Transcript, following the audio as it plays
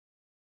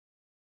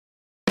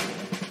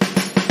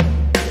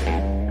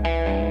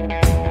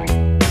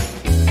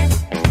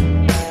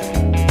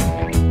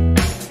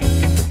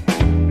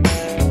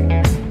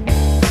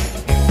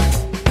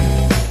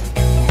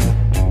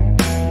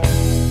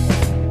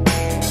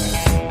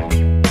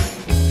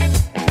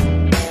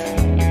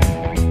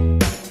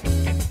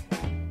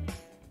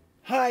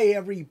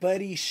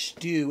everybody?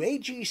 Stu,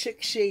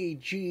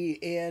 AG6AG,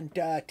 and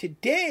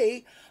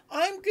today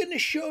I'm going to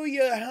show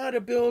you how to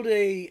build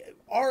a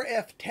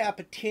RF Tap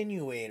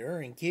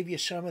Attenuator and give you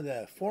some of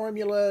the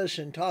formulas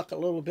and talk a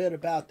little bit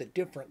about the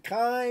different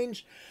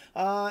kinds.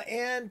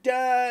 Then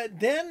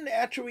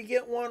after we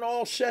get one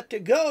all set to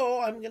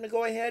go, I'm going to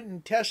go ahead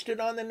and test it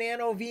on the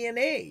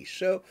NanoVNA.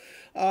 So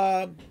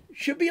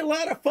should be a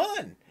lot of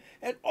fun.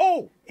 And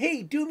oh,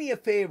 hey, do me a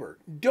favor.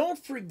 Don't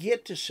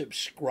forget to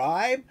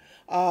subscribe.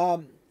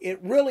 It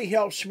really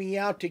helps me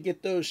out to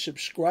get those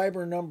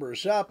subscriber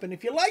numbers up. And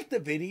if you like the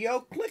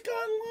video, click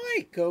on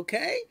like,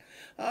 okay?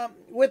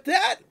 With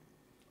that,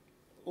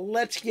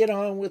 let's get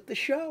on with the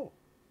show.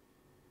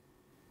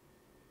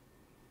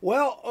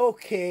 Well,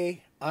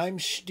 okay, I'm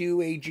Stu,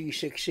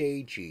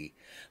 AG6AG.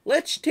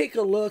 Let's take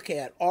a look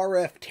at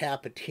RF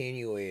Tap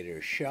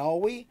Attenuators, shall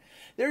we?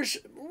 There's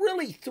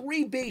really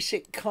three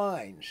basic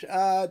kinds.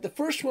 The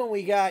first one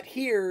we got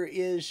here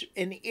is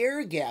an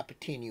air gap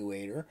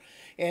attenuator.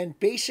 And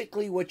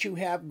basically what you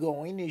have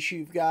going is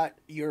you've got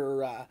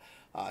your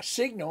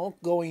signal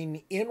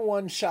going in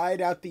one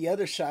side, out the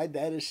other side.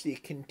 That is the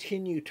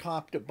continue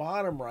top to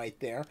bottom right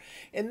there.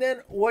 And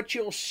then what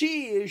you'll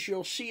see is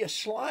you'll see a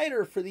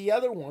slider for the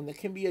other one that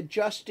can be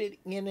adjusted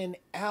in and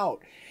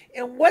out.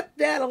 And what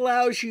that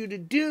allows you to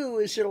do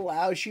is it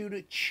allows you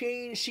to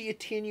change the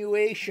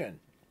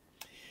attenuation.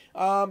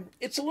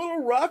 It's a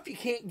little rough. You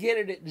can't get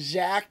it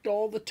exact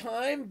all the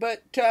time,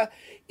 but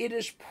it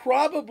is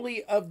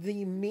probably of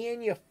the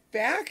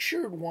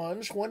manufactured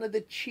ones, one of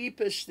the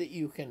cheapest that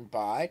you can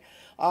buy.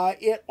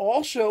 It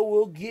also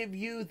will give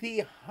you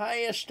the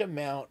highest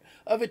amount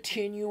of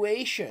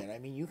attenuation. I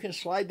mean, you can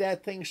slide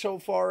that thing so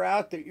far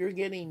out that you're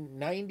getting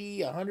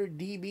 90, 100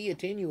 dB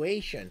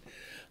attenuation.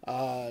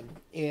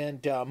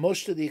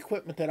 Most of the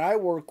equipment that I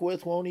work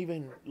with won't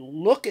even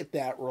look at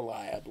that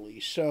reliably.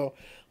 So,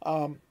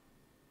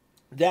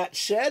 that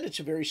said, it's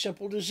a very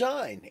simple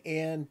design,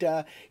 and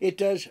it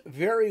does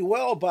very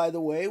well, by the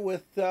way,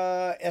 with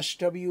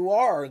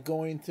SWR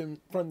going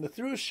from the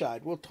through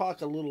side. We'll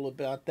talk a little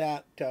about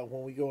that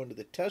when we go into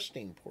the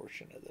testing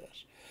portion of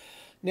this.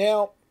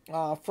 Now,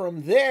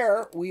 from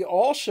there, we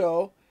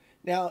also,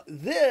 now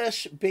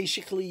this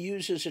basically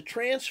uses a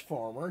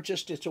transformer,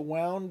 just it's a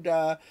wound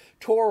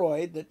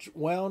toroid that's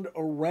wound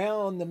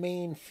around the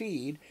main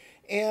feed,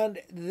 and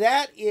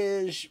that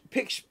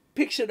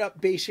picks it up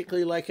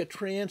basically like a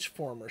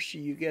transformer. So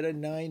you get a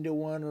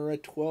 9-to-1 or a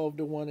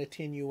 12-to-1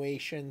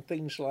 attenuation,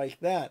 things like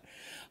that.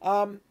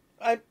 I,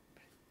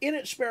 in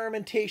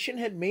experimentation,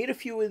 had made a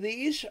few of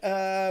these.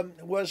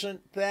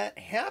 Wasn't that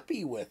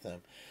happy with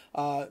them.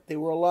 They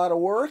were a lot of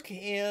work,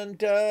 and,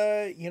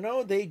 you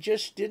know, they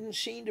just didn't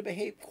seem to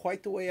behave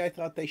quite the way I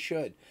thought they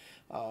should.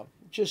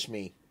 Just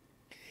me.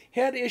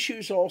 Had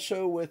issues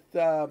also with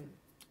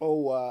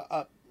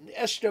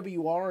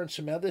SWR and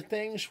some other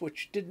things,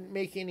 which didn't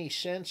make any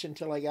sense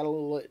until I got a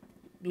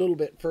little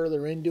bit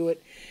further into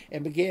it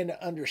and began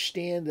to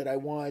understand that I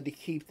wanted to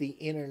keep the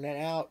in and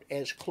out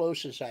as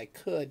close as I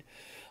could.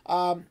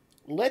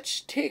 Let's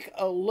take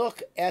a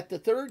look at the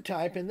third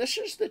type, and this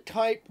is the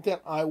type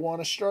that I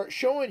want to start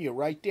showing you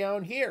right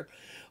down here.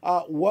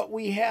 What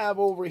we have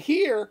over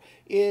here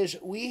is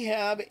we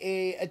have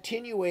a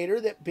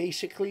attenuator that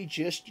basically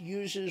just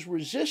uses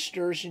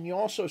resistors, and you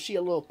also see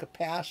a little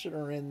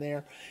capacitor in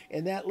there,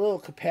 and that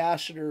little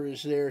capacitor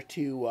is there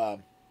to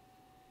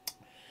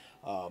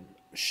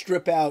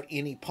strip out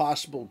any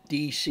possible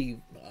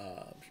DC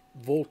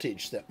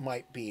voltage that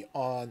might be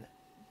on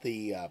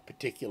the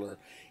particular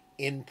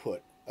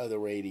input of the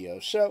radio.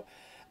 So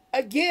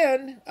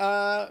again,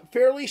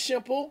 fairly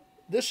simple.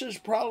 This is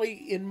probably,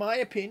 in my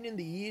opinion,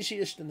 the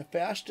easiest and the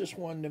fastest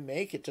one to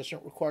make. It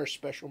doesn't require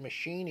special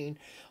machining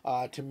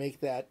to make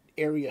that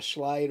area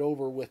slide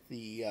over with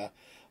the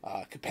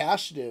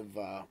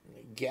capacitive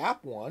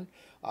gap one.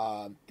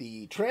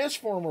 The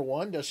transformer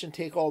one doesn't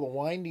take all the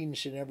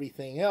windings and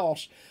everything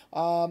else.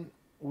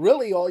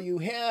 Really, all you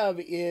have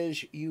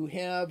is you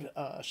have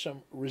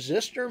some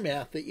resistor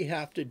math that you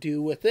have to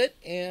do with it,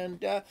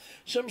 and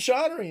some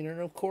soldering, and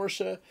of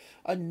course a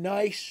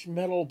nice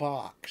metal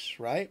box,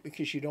 right?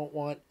 Because you don't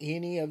want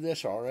any of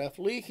this RF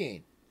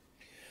leaking.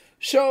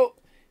 So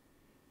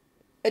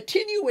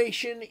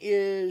attenuation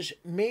is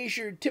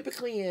measured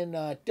typically in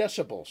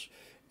decibels,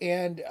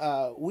 and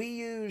we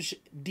use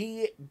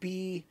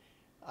dBm,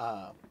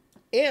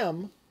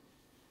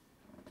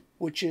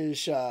 which is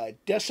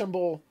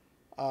decibel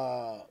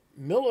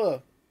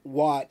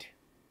milliwatt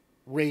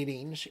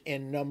ratings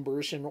and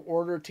numbers in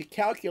order to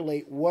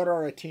calculate what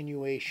our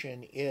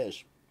attenuation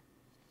is.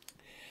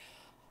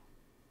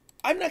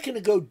 I'm not going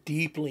to go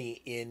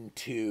deeply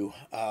into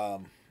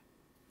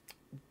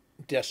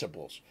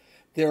decibels.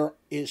 There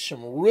is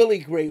some really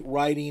great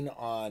writing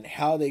on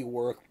how they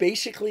work.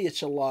 Basically,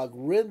 it's a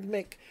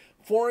logarithmic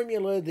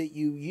formula that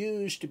you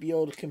use to be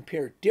able to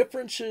compare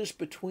differences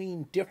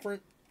between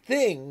different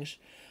things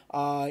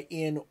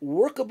in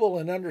workable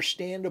and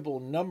understandable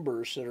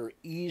numbers that are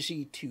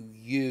easy to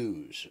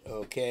use,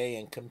 okay,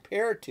 and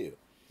compare to.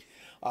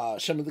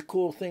 Some of the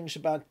cool things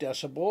about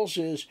decibels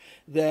is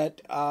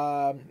that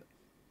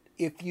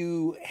if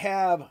you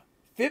have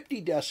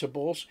 50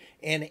 decibels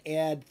and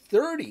add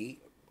 30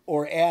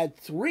 or add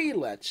 3,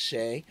 let's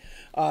say,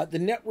 the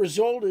net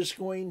result is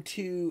going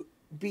to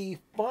be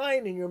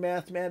fine in your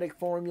mathematic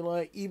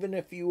formula even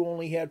if you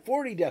only had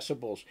 40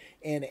 decibels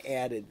and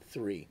added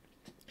 3.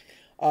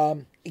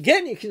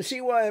 Again, you can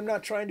see why I'm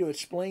not trying to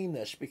explain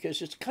this,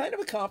 because it's kind of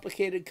a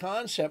complicated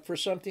concept for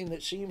something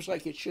that seems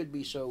like it should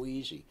be so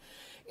easy.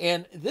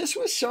 And this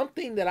was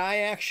something that I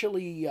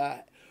actually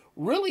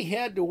really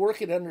had to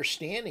work at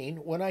understanding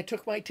when I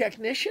took my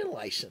technician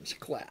license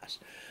class.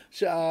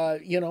 So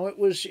you know, it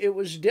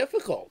was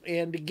difficult,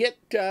 and to get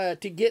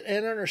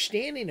an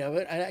understanding of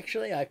it,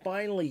 I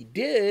finally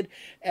did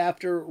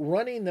after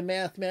running the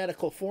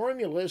mathematical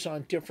formulas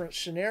on different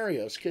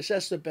scenarios, because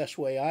that's the best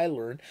way I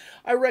learned.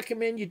 I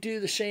recommend you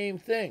do the same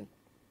thing.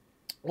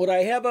 What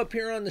I have up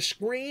here on the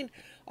screen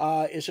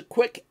is a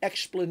quick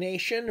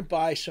explanation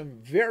by some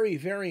very,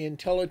 very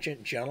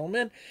intelligent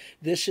gentlemen.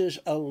 This is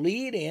a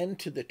lead-in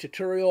to the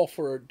tutorial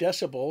for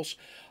decibels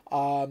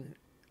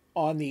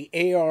on the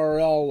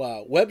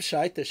ARRL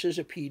website. This is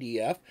a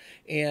PDF,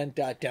 and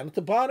down at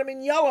the bottom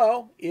in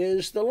yellow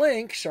is the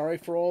link. Sorry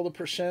for all the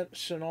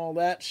percents and all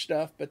that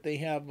stuff, but they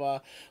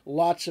have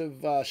lots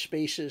of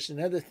spaces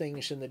and other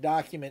things in the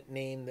document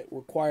name that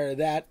require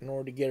that in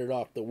order to get it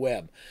off the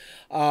web.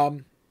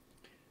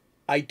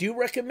 I do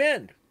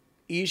recommend,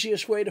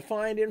 easiest way to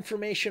find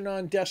information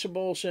on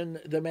decibels and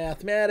the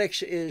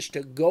mathematics is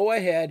to go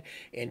ahead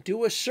and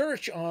do a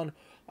search on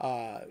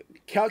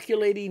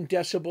calculating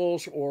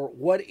decibels, or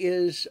what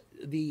is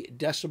the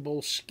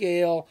decibel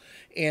scale,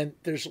 and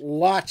there's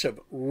lots of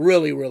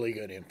really, really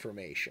good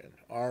information.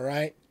 All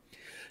right.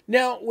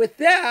 Now, with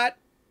that,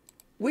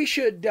 we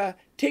should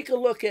take a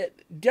look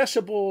at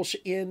decibels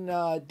in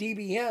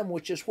dBm,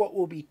 which is what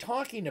we'll be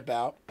talking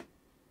about.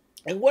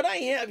 And what I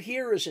have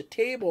here is a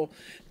table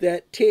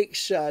that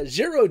takes 0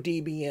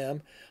 dBm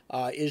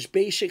is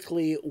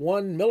basically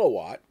 1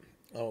 milliwatt,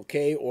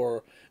 okay,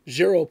 or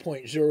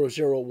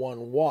 0.001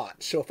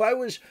 watts. So if I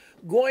was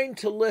going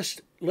to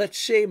list, let's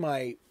say,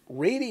 my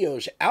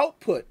radio's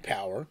output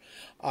power,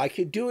 I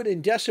could do it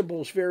in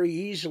decibels very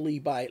easily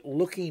by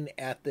looking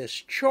at this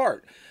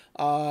chart.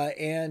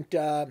 In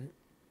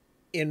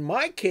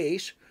my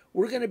case,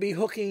 we're going to be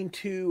hooking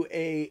to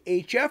a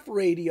HF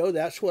radio.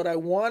 That's what I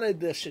wanted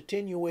this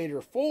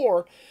attenuator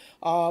for.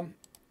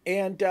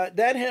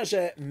 That has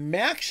a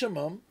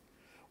maximum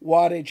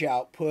wattage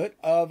output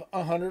of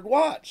 100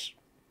 watts.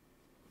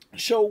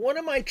 So what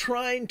am I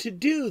trying to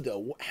do,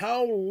 though?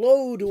 How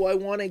low do I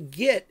want to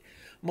get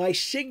my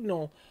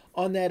signal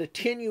on that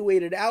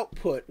attenuated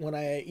output when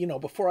I,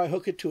 before I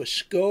hook it to a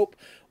scope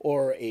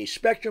or a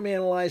spectrum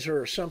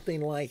analyzer or something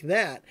like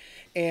that?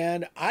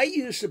 And I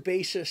use the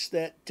basis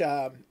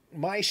that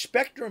my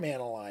spectrum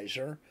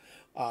analyzer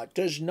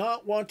does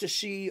not want to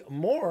see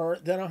more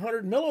than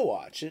 100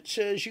 milliwatts. It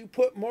says you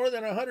put more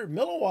than 100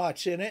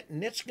 milliwatts in it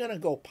and it's going to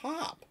go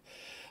pop.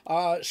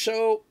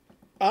 So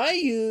I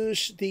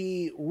use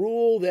the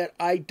rule that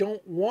I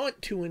don't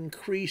want to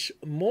increase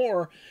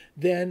more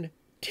than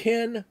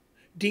 10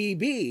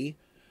 dB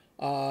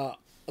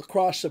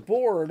across the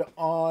board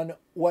on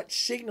what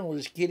signal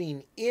is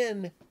getting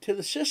into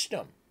the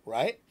system,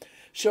 right?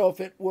 So if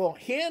it will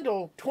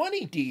handle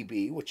 20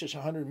 dB, which is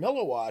 100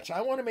 milliwatts,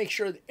 I want to make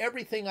sure that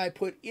everything I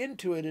put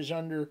into it is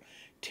under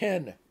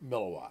 10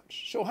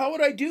 milliwatts. So how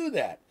would I do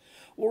that?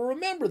 Well,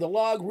 remember, the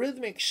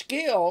logarithmic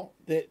scale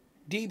that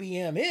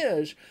dBm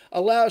is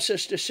allows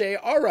us to say,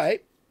 all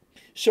right,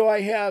 so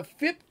I have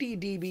 50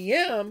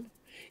 dBm.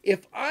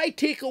 If I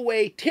take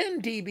away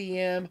 10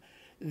 dBm,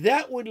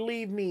 that would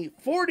leave me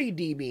 40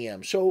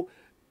 dBm. So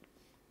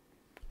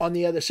on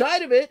the other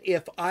side of it,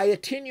 if I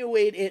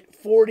attenuate at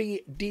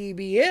 40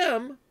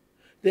 dBm,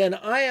 then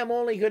I am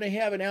only going to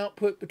have an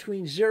output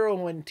between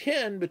 0 and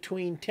 10,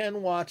 between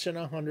 10 watts and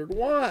 100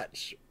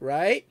 watts,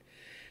 right?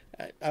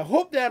 I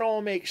hope that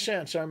all makes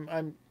sense.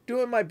 I'm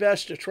doing my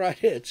best to try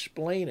to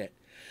explain it.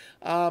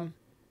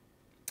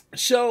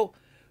 So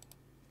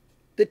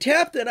the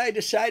tap that I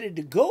decided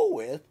to go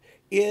with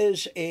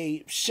is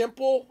a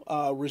simple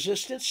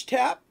resistance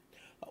tap.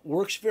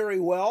 Works very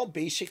well.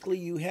 Basically,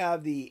 you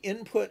have the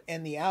input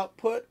and the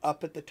output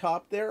up at the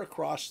top there,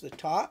 across the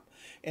top.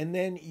 And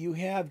then you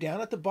have down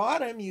at the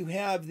bottom, you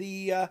have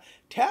the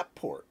tap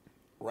port,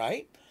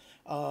 right?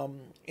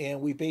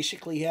 And we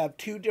basically have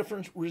 2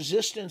 different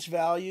resistance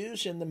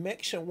values in the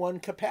mix and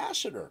 1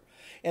 capacitor.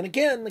 And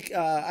again,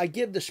 I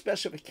give the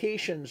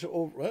specifications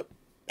over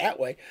that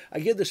way.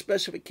 I give the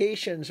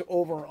specifications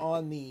over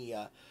on the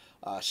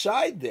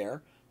side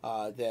there.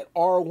 That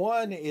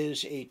R1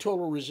 is a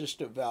total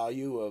resistive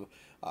value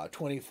of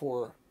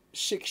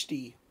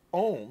 2460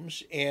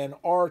 ohms, and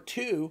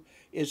R2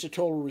 is a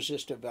total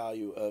resistive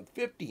value of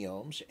 50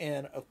 ohms,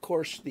 and of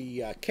course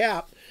the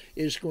cap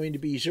is going to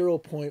be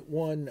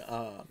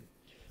 0.1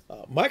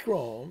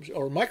 microohms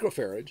or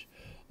microfarads,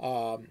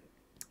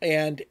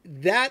 and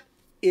that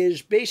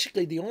is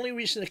basically the only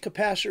reason the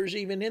capacitor is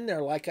even in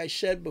there, like I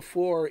said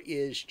before,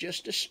 is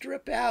just to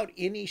strip out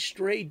any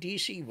stray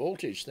DC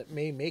voltage that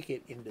may make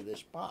it into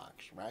this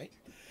box, right?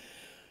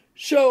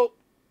 So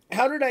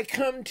how did I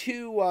come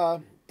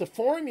to the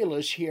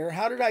formulas here?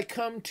 How did I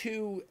come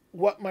to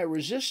what my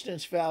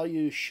resistance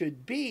value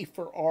should be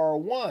for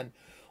R1?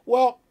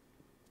 Well,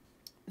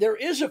 there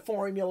is a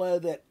formula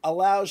that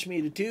allows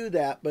me to do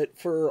that, but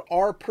for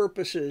our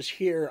purposes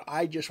here,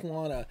 I just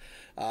want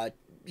to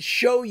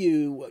show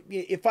you,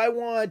 if I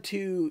want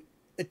to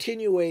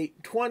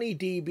attenuate 20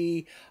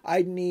 dB,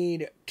 I'd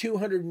need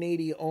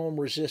 280 ohm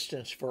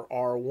resistance for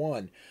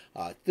R1.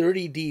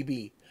 30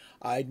 dB,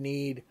 I'd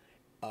need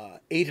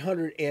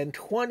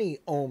 820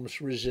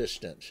 ohms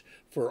resistance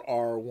for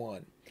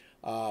R1.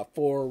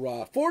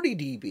 For 40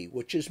 dB,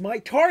 which is my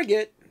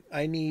target,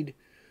 I need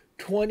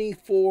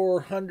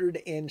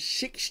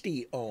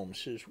 2460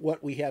 ohms is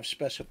what we have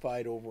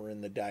specified over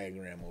in the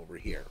diagram over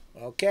here.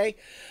 Okay,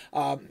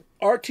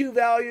 R2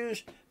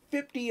 values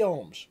 50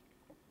 ohms.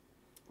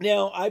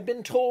 Now I've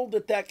been told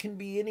that that can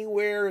be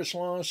anywhere as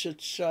long as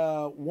it's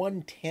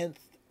 1/10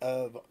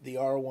 of the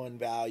R1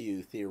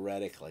 value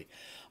theoretically.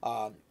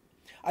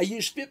 I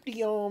use 50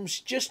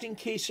 ohms just in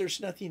case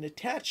there's nothing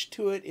attached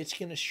to it. It's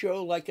going to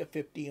show like a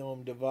 50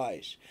 ohm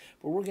device,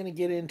 but we're going to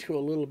get into a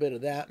little bit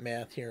of that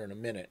math here in a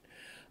minute.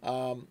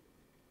 Now,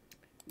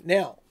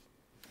 as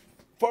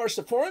far as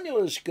the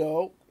formulas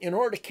go, in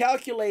order to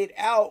calculate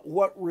out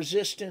what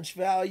resistance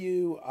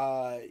value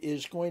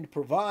is going to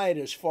provide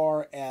as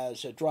far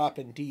as a drop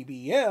in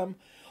dBm,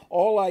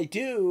 all I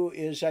do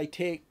is I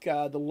take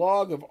the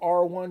log of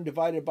R1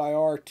 divided by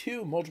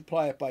R2,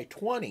 multiply it by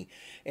 20,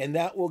 and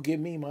that will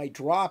give me my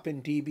drop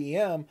in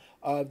dBm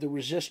of the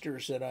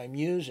resistors that I'm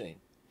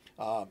using.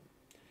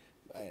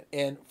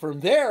 And from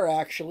there,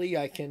 actually,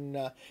 I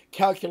can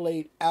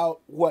calculate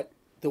out what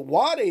the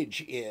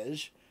wattage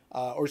is,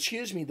 or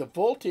excuse me, the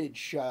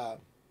voltage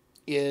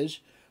is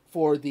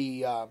for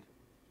the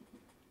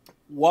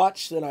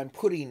watts that I'm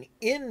putting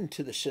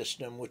into the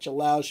system, which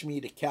allows me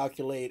to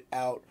calculate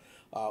out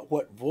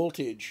what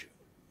voltage,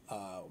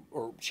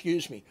 or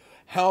excuse me,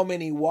 how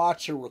many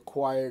watts are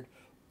required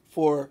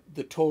for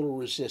the total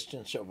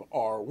resistance of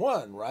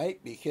R1,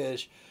 right?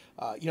 Because,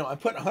 you know, I'm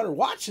putting 100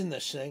 watts in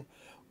this thing.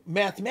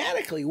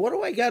 Mathematically, what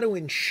do I got to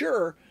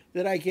ensure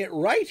that I get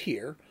right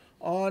here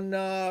on,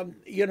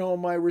 you know,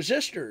 my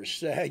resistors,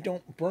 that I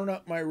don't burn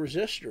up my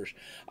resistors?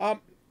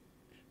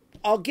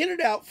 I'll get it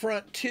out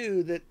front,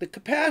 too, that the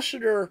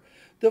capacitor,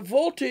 the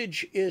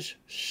voltage is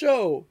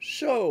so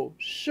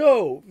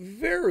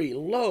very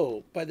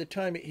low by the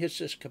time it hits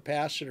this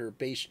capacitor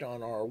based on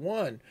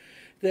R1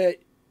 that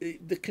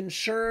the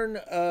concern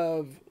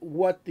of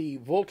what the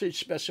voltage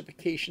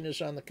specification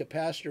is on the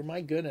capacitor,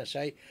 my goodness,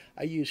 I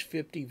use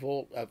 50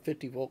 volt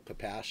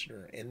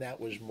capacitor, and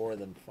that was more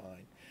than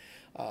fine.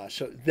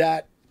 So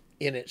that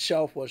in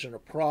itself wasn't a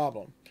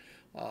problem.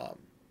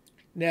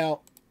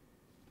 Now,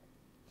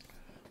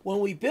 when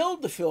we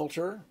build the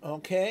filter,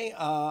 okay,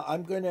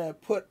 I'm going to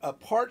put a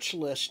parts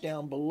list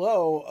down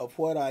below of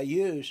what I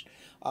used.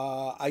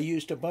 I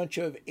used a bunch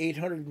of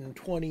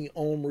 820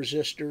 ohm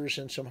resistors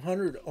and some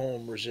 100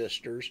 ohm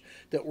resistors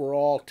that were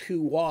all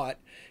 2 watt.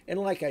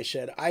 And like I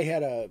said, I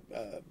had a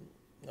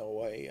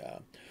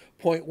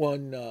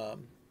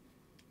 0.1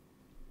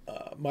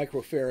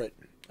 microfarad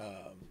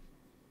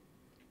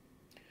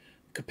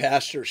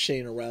capacitor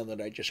sitting around that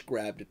I just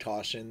grabbed to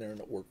toss in there, and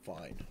it worked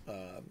fine.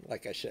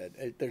 Like I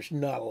said, there's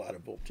not a lot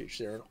of voltage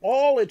there, and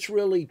all it's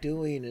really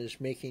doing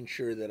is making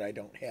sure that I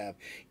don't have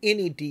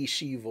any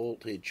DC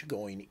voltage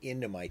going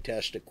into my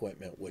test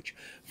equipment, which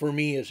for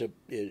me is the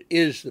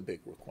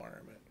big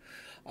requirement.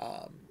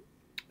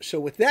 So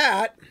with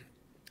that,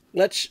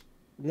 let's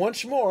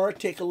once more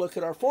take a look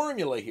at our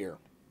formula here.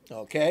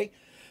 Okay,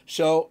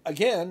 so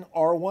again,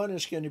 R1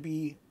 is going to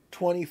be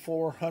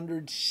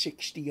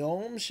 2460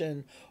 ohms,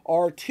 and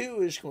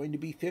R2 is going to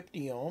be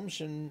 50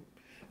 ohms, and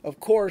of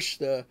course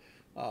the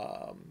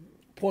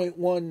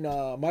 0.1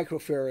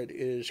 microfarad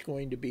is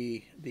going to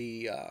be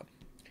the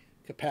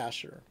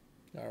capacitor.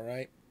 All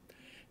right,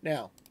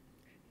 now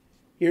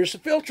here's the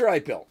filter I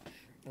built.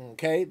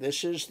 Okay,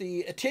 this is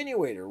the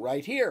attenuator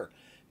right here.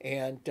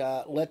 And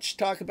let's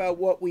talk about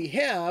what we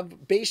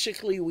have.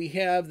 Basically, we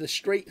have the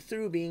straight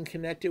through being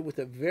connected with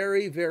a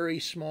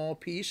very small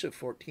piece of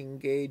 14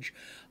 gauge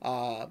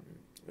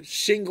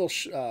single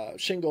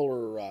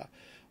or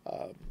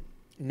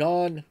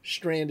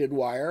non-stranded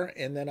wire,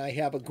 and then I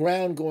have a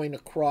ground going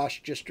across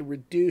just to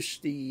reduce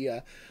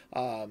the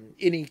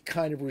any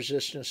kind of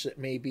resistance that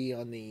may be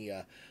on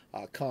the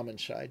common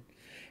side.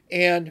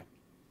 And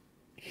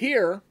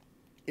here,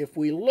 if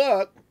we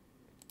look,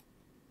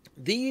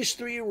 these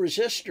 3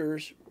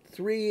 resistors,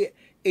 3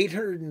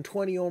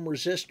 820 ohm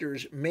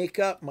resistors, make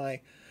up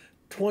my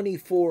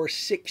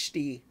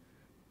 2460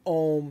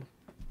 ohm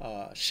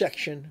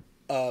section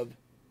of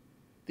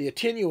the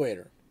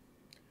attenuator.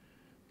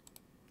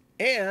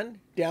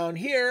 And down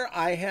here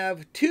I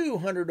have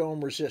 200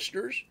 ohm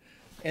resistors,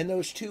 and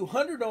those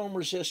 200 ohm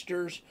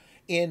resistors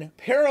in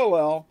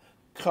parallel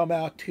come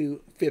out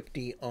to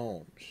 50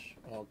 ohms.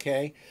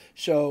 Okay,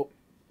 so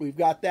we've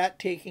got that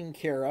taken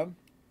care of.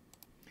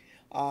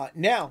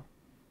 Now,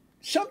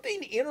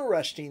 something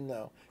interesting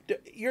though,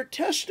 your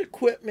test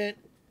equipment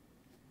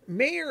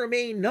may or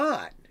may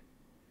not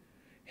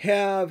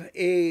have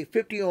a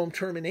 50 ohm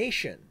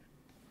termination.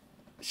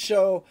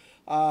 So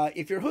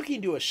if you're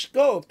hooking to a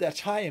scope, that's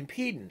high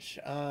impedance.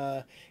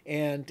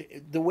 And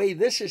the way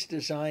this is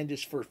designed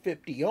is for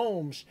 50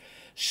 ohms.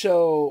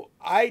 So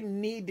I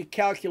need to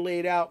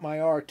calculate out my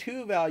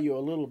R2 value a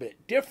little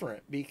bit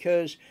different,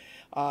 because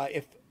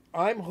if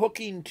I'm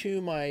hooking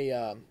to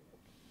my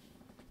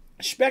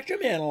spectrum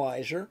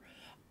analyzer,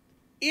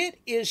 it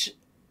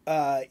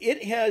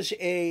has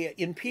a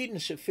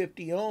impedance of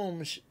 50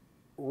 ohms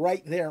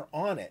right there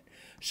on it.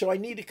 So I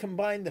need to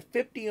combine the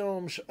 50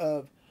 ohms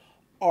of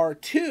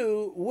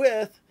R2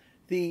 with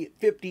the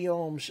 50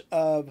 ohms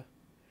of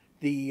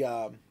the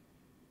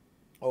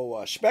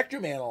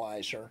spectrum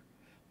analyzer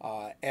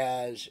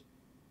as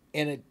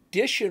an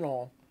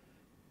additional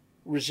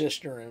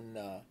resistor in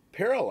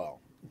parallel.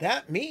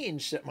 That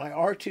means that my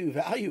R2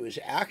 value is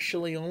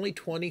actually only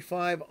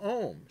 25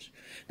 ohms.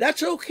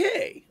 That's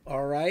okay,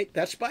 all right?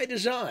 That's by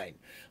design.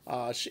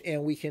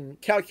 And we can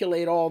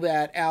calculate all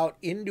that out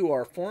into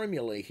our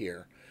formula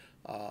here.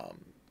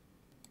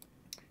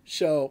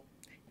 So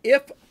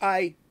if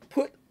I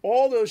put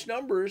all those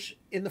numbers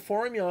in the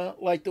formula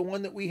like the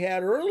one that we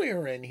had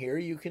earlier in here,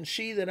 you can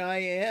see that I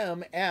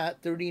am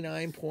at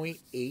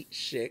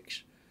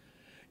 39.86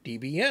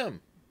 dBm,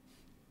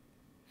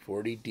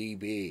 40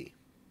 dB.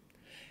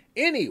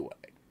 Anyway,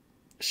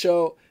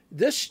 so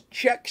this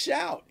checks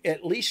out,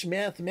 at least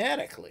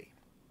mathematically.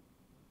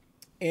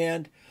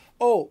 And,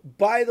 oh,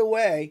 by the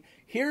way,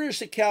 here is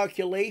the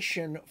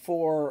calculation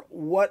for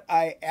what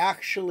I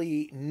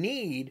actually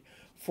need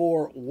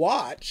for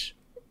watts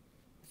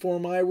for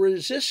my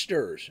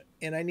resistors.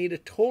 And I need a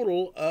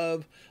total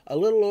of a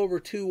little over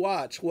 2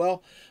 watts.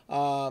 Well,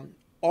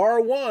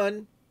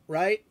 R1,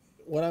 right,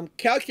 what I'm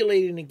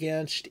calculating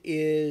against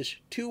is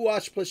 2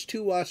 watts plus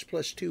 2 watts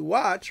plus 2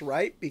 watts,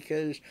 right?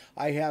 Because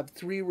I have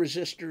 3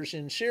 resistors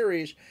in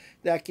series.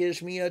 That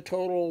gives me a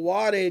total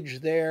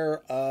wattage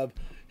there of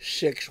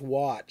 6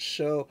 watts.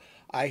 So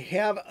I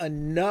have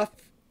enough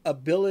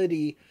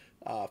ability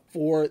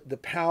for the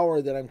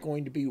power that I'm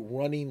going to be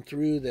running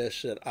through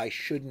this that I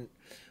shouldn't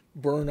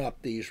burn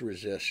up these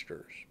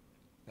resistors.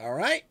 All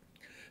right?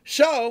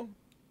 So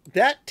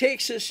that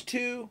takes us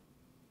to,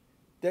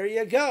 there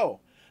you go,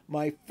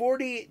 my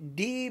 40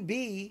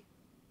 dB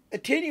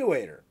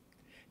attenuator.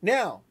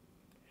 Now,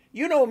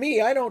 you know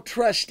me, I don't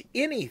trust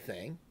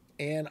anything,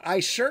 and I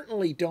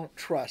certainly don't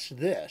trust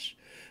this.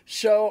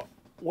 So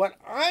what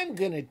I'm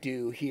going to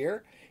do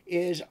here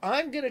is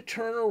I'm going to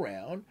turn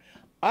around.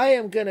 I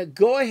am going to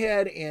go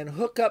ahead and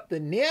hook up the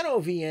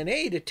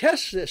NanoVNA to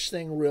test this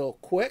thing real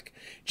quick,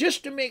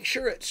 just to make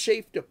sure it's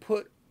safe to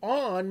put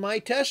on my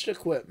test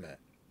equipment.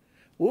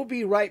 We'll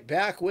be right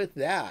back with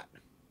that.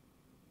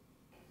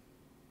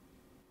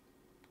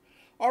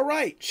 All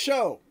right,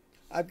 so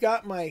I've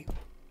got my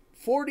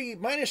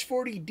minus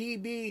 40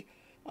 dB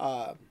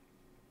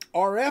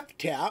RF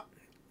tap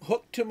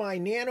hooked to my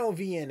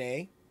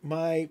NanoVNA.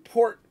 My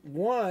port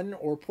 1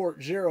 or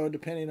port 0,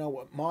 depending on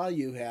what model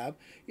you have,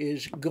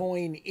 is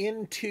going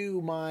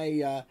into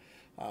my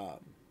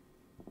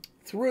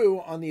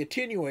through on the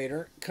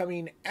attenuator,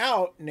 coming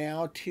out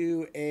now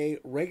to a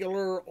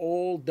regular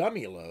old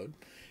dummy load.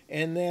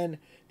 And then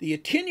the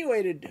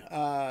attenuated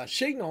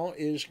signal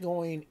is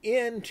going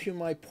into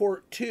my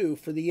port 2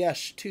 for the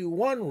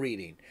S21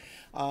 reading.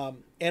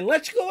 And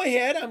let's go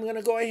ahead. I'm going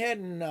to go ahead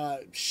and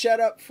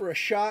set up for a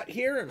shot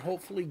here and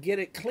hopefully get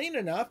it clean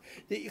enough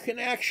that you can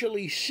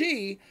actually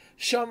see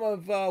some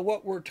of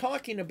what we're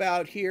talking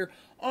about here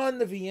on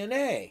the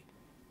VNA.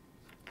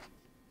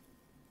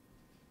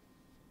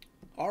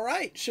 All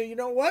right, so you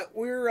know what?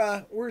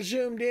 We're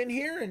zoomed in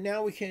here, and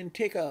now we can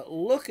take a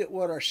look at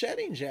what our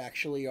settings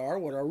actually are,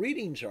 what our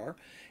readings are.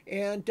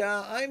 And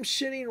I'm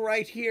sitting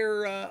right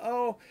here.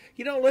 Oh,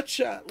 you know, let's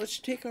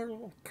take our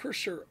little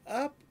cursor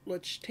up.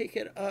 Let's take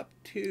it up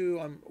to,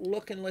 I'm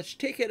looking, let's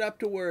take it up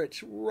to where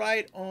it's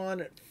right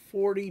on at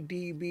 40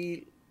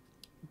 dB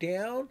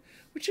down,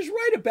 which is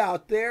right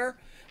about there.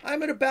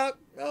 I'm at about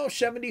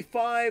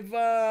 75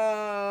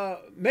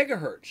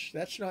 megahertz.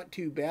 That's not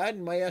too bad.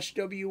 And my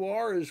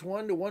SWR is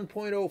 1 to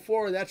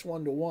 1.04. That's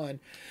 1 to 1.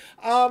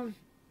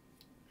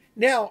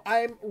 Now,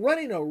 I'm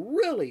running a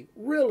really,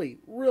 really,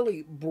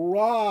 really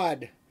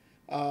broad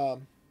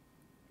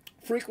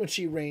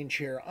frequency range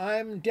here.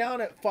 I'm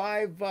down at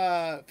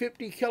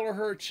 550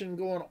 kilohertz and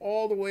going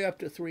all the way up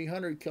to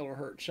 300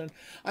 kilohertz. And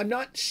I'm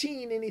not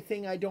seeing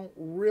anything I don't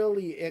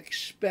really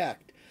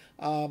expect.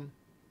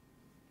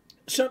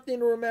 Something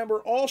to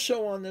remember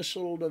also on this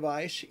little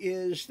device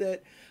is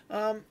that,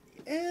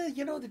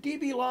 you know, the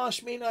dB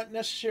loss may not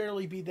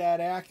necessarily be that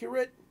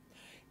accurate.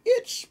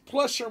 It's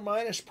plus or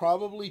minus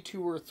probably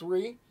 2 or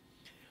 3.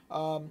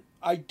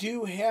 I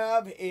do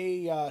have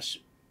a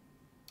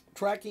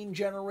tracking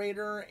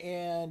generator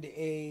and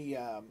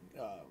a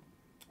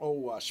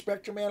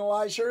spectrum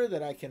analyzer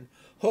that I can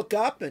hook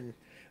up and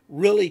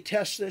really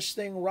test this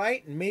thing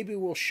right, and maybe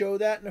we'll show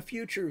that in a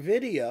future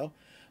video.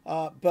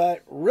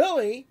 But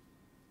really,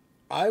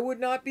 I would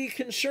not be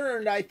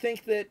concerned. I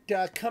think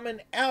that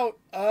coming out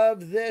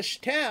of this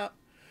tap,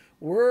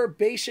 we're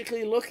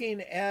basically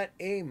looking at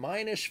a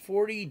minus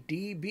 40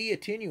 dB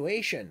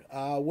attenuation,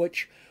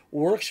 which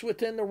works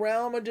within the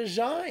realm of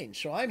design.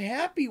 So I'm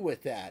happy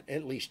with that,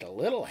 at least a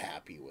little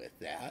happy with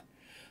that.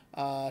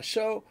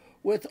 So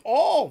with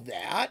all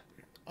that,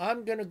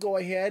 I'm going to go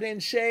ahead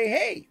and say,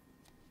 hey,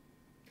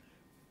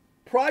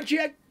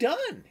 project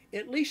done,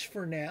 at least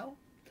for now.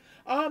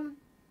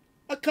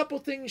 A couple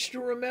things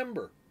to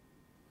remember.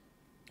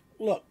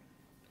 Look,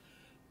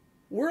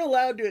 we're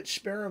allowed to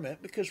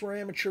experiment because we're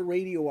amateur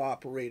radio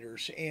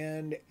operators,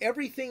 and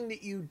everything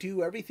that you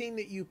do, everything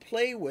that you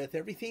play with,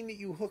 everything that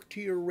you hook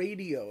to your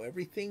radio,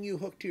 everything you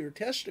hook to your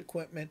test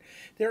equipment,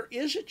 there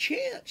is a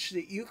chance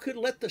that you could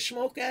let the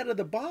smoke out of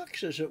the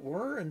box, as it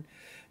were, and,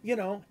 you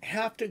know,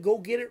 have to go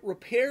get it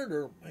repaired,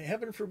 or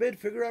heaven forbid,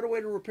 figure out a way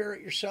to repair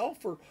it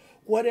yourself, or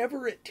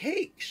whatever it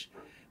takes.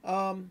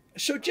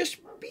 So just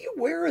be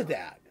aware of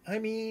that. I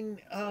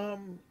mean,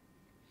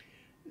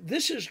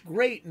 this is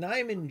great, and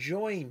I'm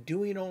enjoying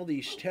doing all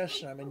these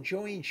tests, and I'm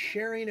enjoying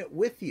sharing it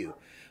with you.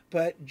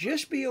 But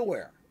just be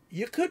aware,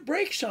 you could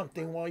break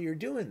something while you're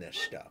doing this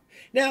stuff.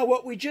 Now,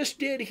 what we just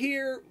did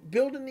here,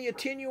 building the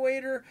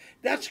attenuator,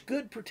 that's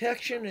good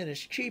protection and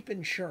it's cheap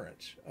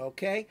insurance,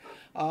 okay?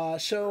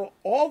 So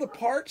all the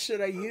parts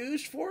that I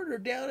used for it are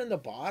down in the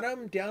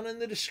bottom, down in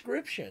the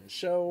description.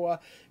 So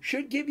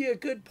should give you a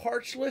good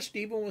parts list,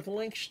 even with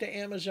links to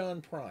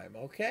Amazon Prime,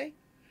 okay?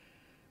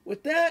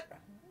 With that,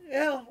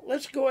 yeah,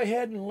 let's go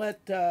ahead and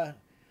let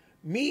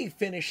me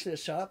finish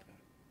this up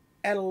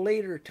at a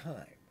later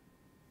time.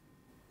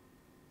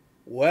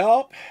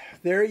 Well,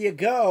 there you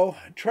go.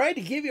 Tried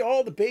to give you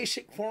all the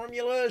basic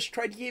formulas,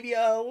 tried to give you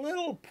a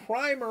little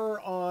primer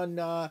on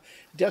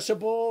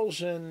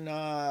decibels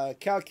and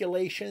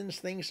calculations,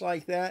 things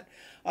like that.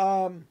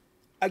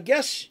 I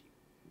guess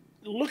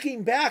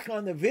looking back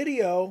on the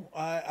video,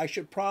 I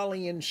should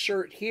probably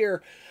insert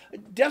here,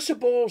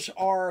 decibels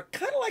are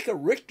kind of like a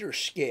Richter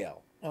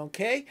scale.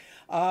 Okay,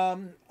 a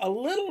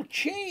little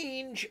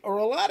change or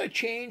a lot of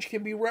change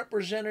can be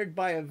represented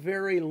by a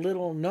very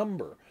little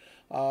number.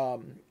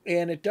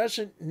 And it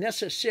doesn't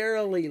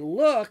necessarily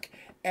look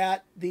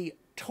at the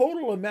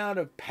total amount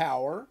of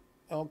power,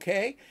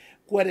 okay?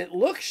 What it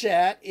looks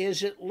at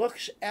is it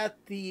looks at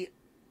the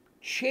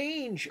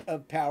change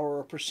of power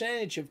or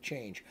percentage of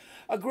change.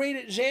 A great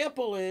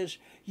example is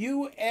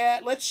you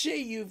add, let's say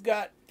you've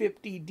got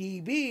 50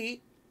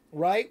 dB,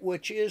 right,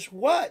 which is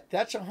what?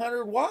 That's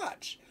 100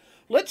 watts.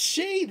 Let's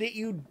say that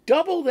you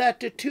double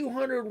that to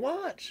 200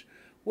 watts.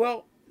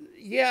 Well,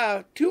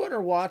 yeah,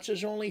 200 watts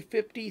is only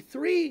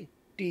 53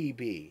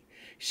 dB.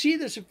 See,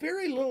 there's a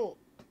very little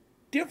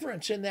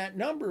difference in that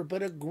number,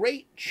 but a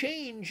great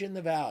change in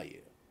the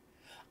value.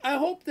 I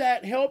hope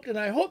that helped, and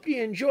I hope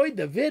you enjoyed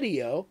the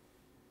video.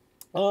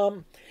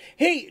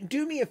 Hey,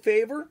 do me a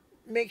favor.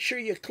 Make sure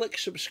you click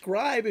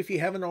subscribe if you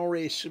haven't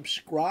already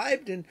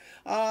subscribed. And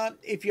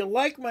if you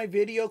like my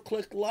video,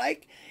 click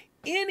like.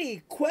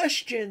 Any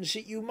questions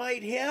that you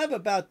might have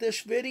about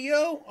this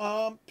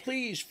video,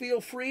 please feel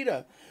free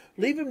to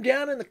leave them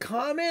down in the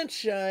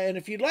comments. And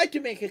if you'd like to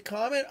make a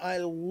comment, I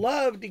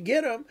love to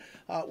get them.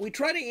 We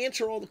try to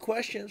answer all the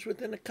questions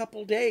within a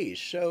couple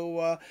days.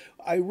 So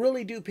I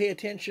really do pay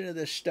attention to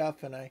this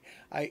stuff, and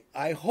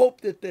I hope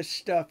that this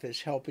stuff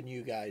is helping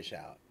you guys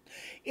out.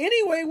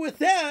 Anyway, with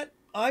that,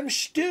 I'm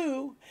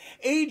Stu,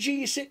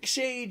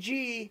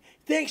 AG6AG.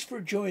 Thanks for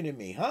joining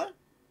me, huh?